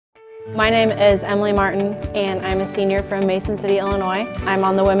My name is Emily Martin, and I'm a senior from Mason City, Illinois. I'm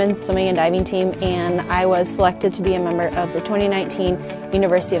on the women's swimming and diving team, and I was selected to be a member of the 2019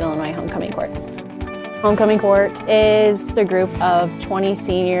 University of Illinois Homecoming Court. Homecoming Court is a group of 20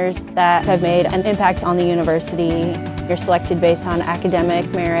 seniors that have made an impact on the university. You're selected based on academic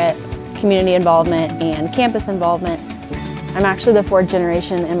merit, community involvement, and campus involvement. I'm actually the fourth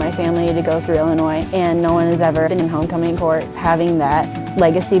generation in my family to go through Illinois, and no one has ever been in homecoming court. Having that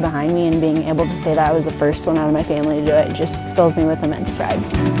legacy behind me and being able to say that I was the first one out of my family to do it just fills me with immense pride.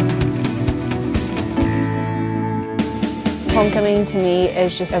 Homecoming to me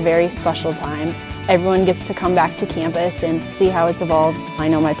is just a very special time. Everyone gets to come back to campus and see how it's evolved. I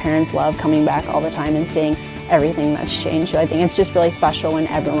know my parents love coming back all the time and seeing everything that's changed. So I think it's just really special when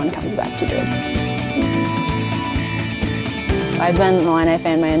everyone comes back to do it. I've been an Illini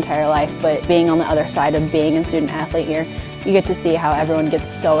fan my entire life, but being on the other side of being a student athlete here, you get to see how everyone gets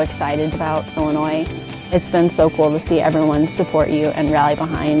so excited about Illinois. It's been so cool to see everyone support you and rally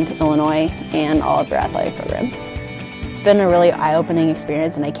behind Illinois and all of their athletic programs. It's been a really eye-opening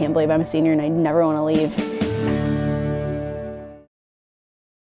experience, and I can't believe I'm a senior and I never want to leave.